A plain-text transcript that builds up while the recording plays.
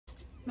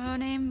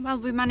Morning. Well,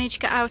 we managed to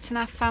get out on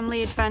our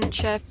family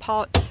adventure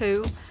part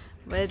 2.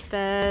 With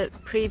the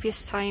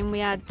previous time we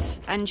had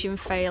engine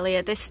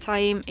failure. This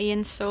time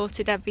Ian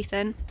sorted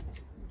everything.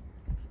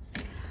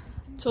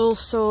 It's all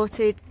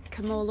sorted.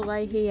 Come all the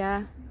way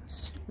here.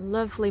 It's a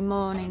lovely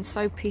morning,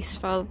 so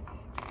peaceful.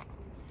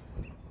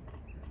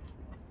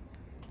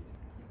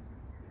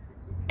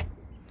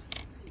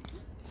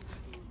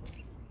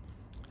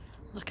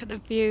 Look at the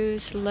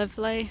views,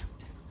 lovely.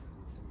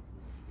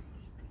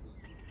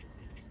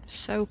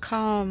 So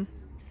calm.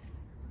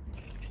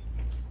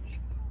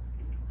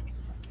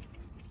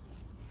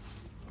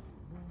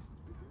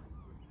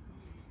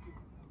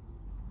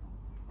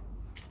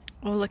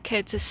 All the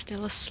kids are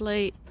still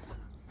asleep.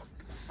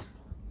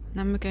 And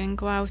then we're going to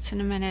go out in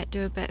a minute,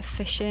 do a bit of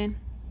fishing.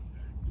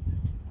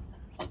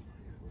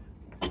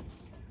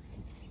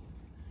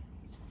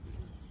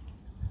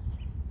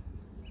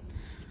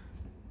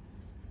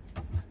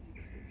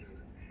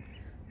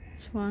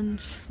 This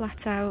one's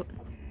flat out.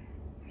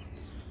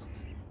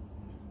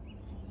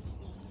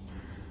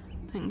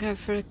 And go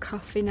for a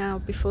coffee now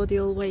before they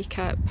all wake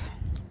up.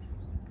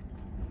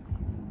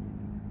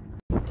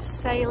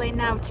 Just sailing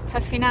now to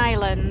Puffin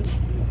Island.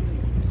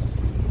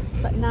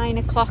 It's like 9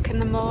 o'clock in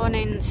the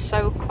morning,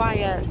 so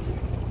quiet.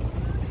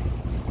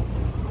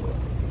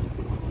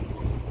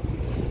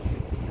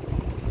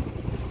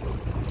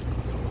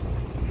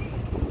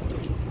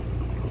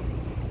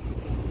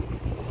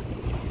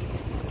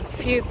 A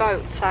few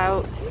boats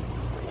out.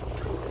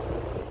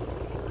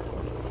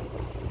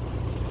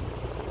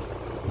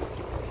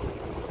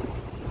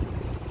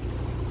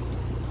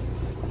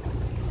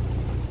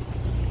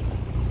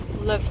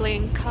 Lovely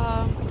and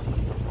calm.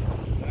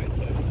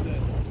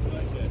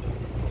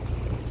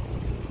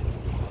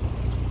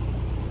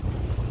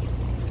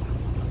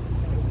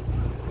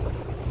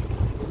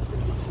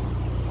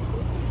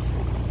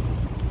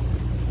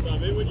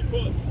 When you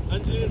put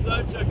Angelina's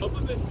life jacket up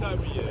at this time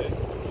of year,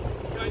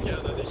 you can't get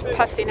on anything.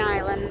 Puffin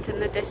Island in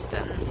the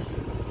distance.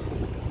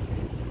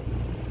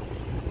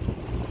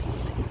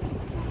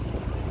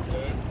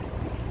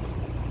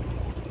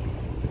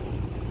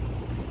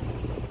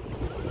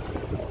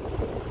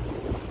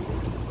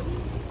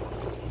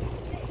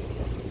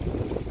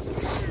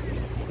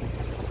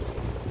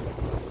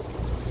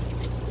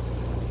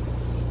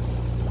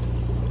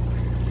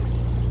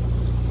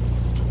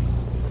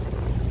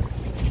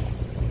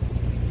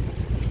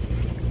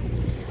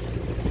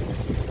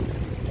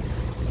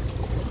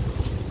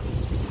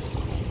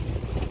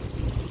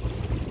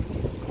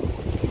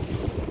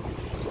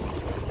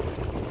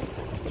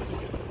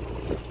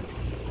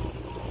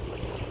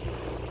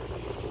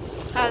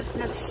 There's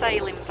another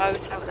sailing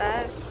boat out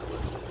there.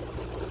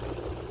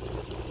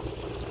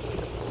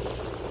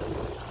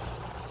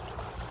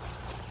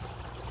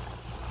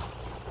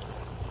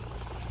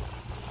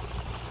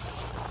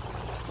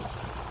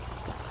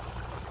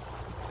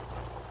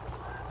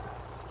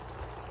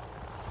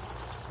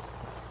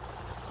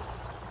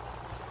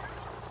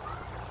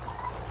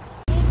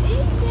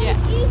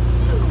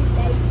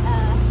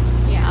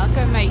 Yeah, I'll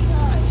go make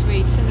something to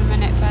eat in a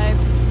minute, babe.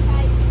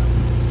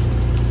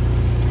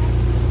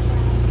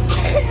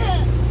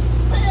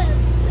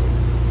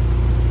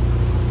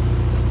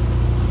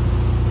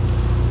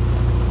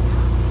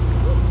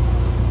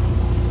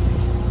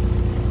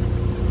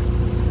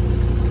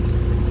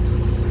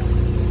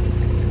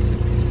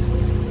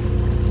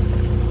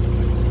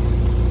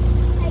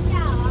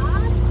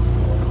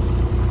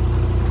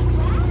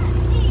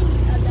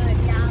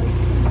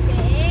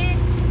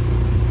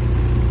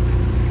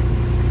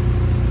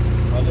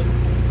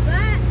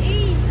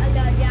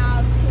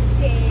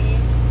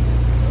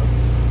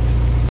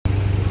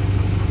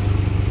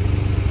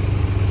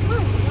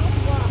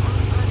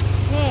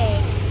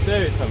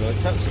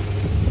 Catch it.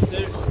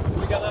 Steer it.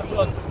 We got that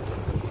one.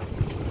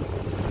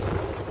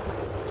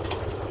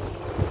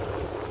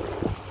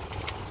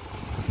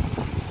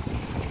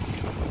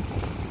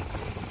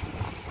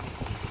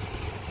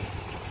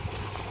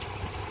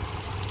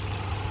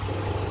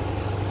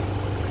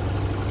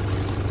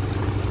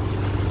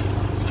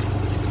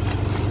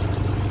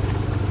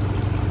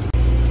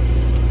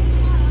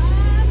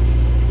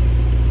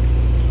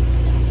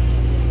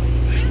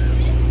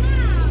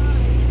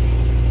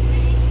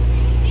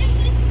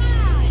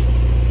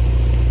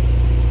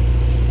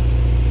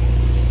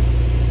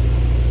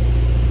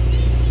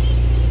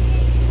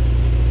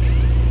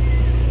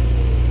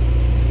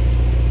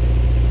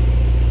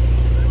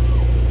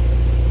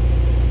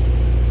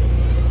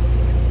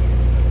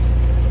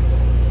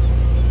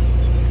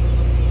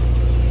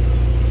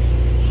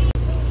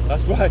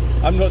 That's why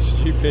I'm not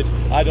stupid.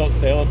 I don't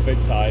sail on big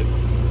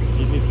tides.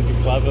 You need to be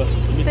clever.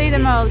 See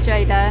them all,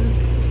 Jayden.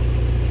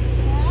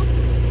 Yeah.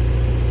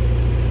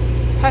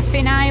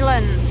 Puffin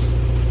Island.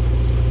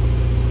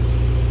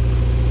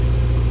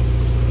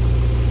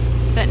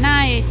 Is that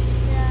nice?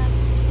 Yeah.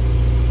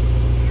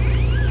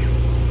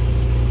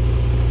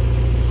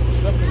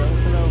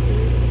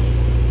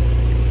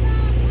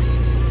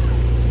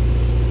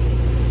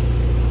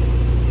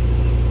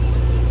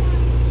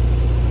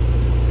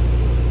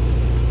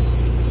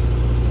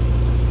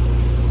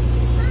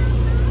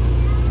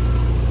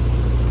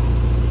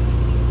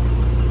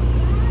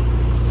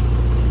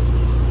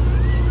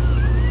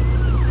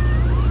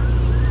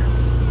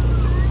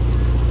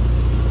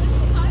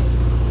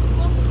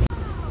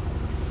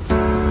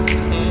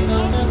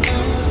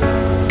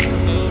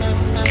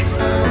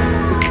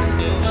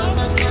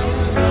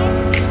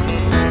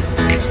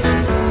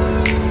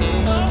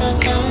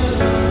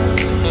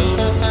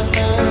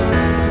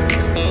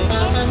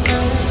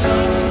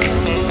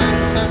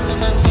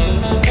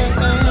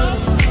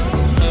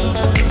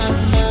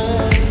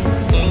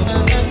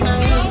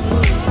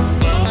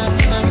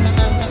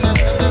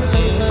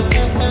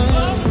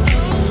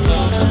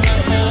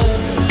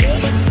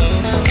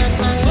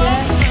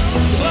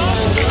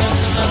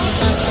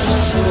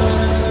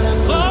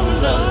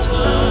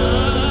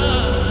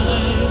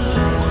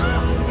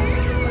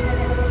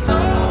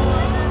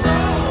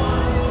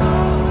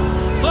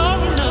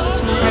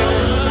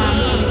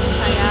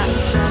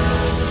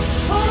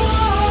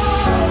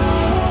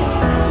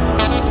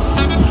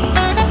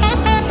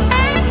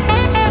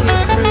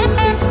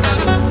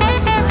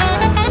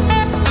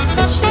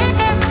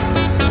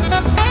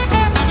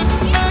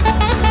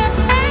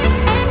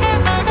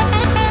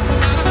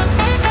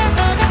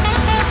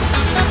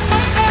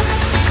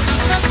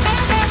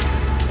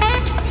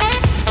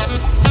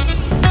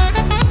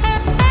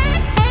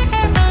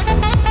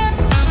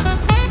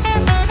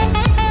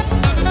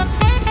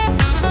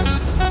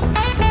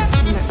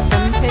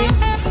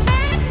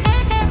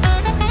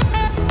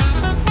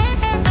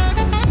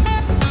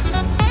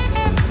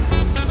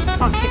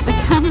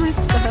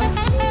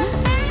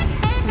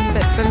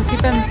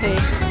 happy.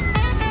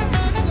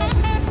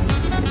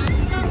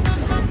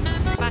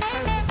 Back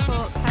over to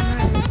Port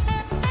Penrhyn.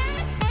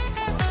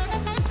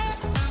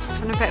 It's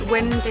been a bit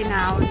windy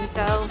now and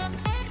dull.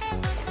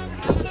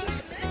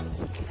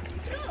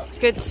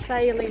 Good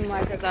sailing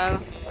weather though.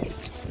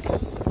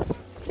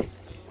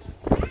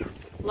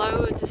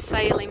 Loads of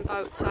sailing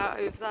boats out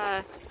over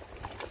there.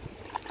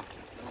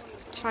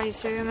 Try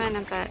zoom in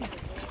a bit.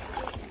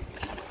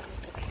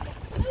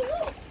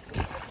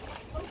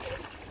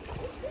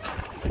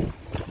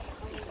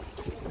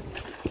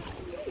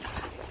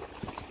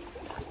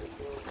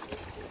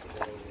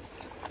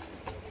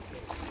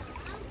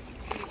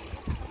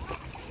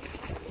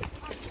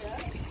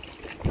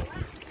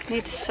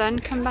 Need the sun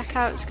come back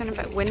out, it's going a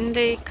bit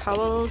windy,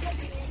 cold.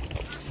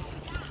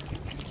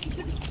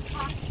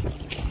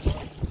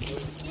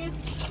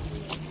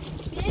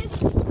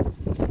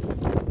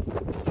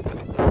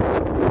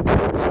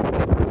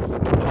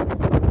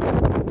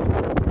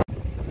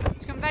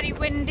 It's gone very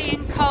windy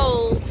and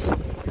cold.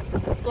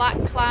 Black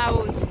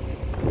clouds.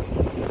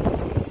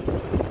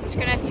 Just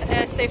going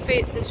to see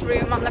if there's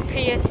room on the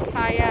pier to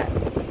tie it.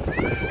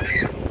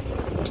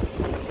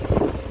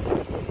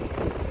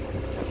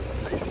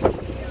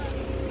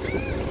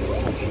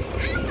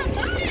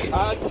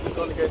 We're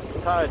going to get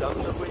tied on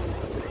the wing.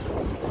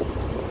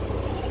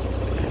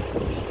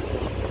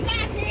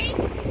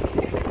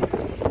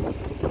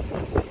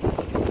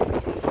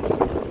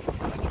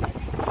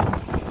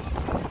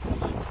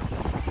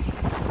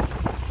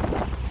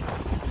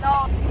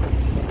 No.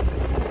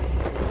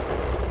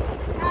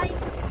 Hi.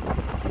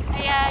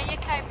 Yeah, you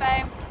okay,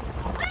 babe?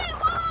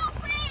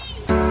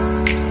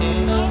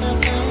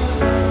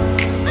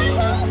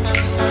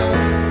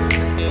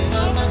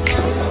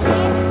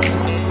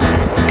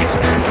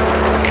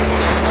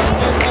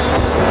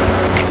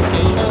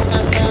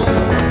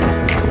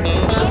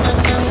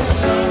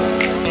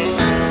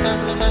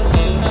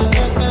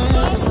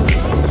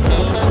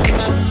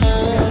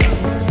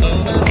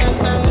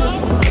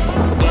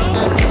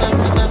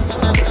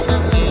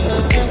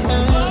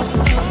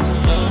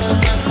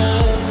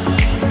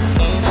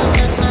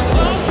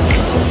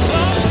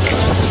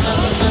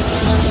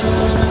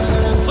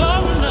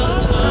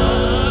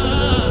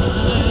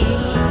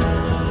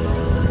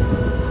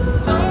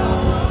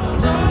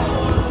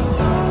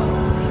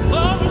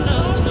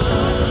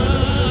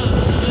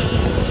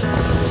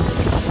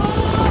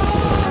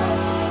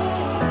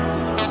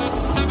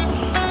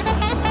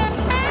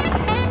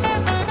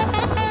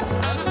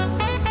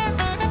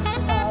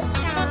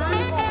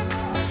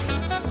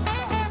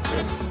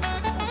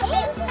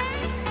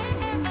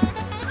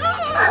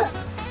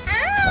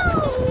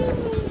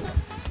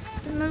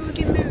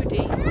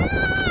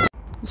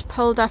 Just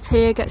pulled up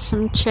here, get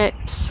some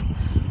chips,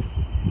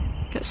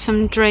 get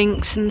some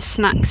drinks and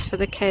snacks for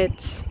the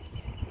kids.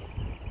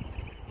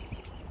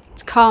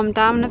 It's calmed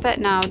down a bit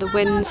now, the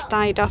wind's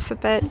died off a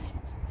bit.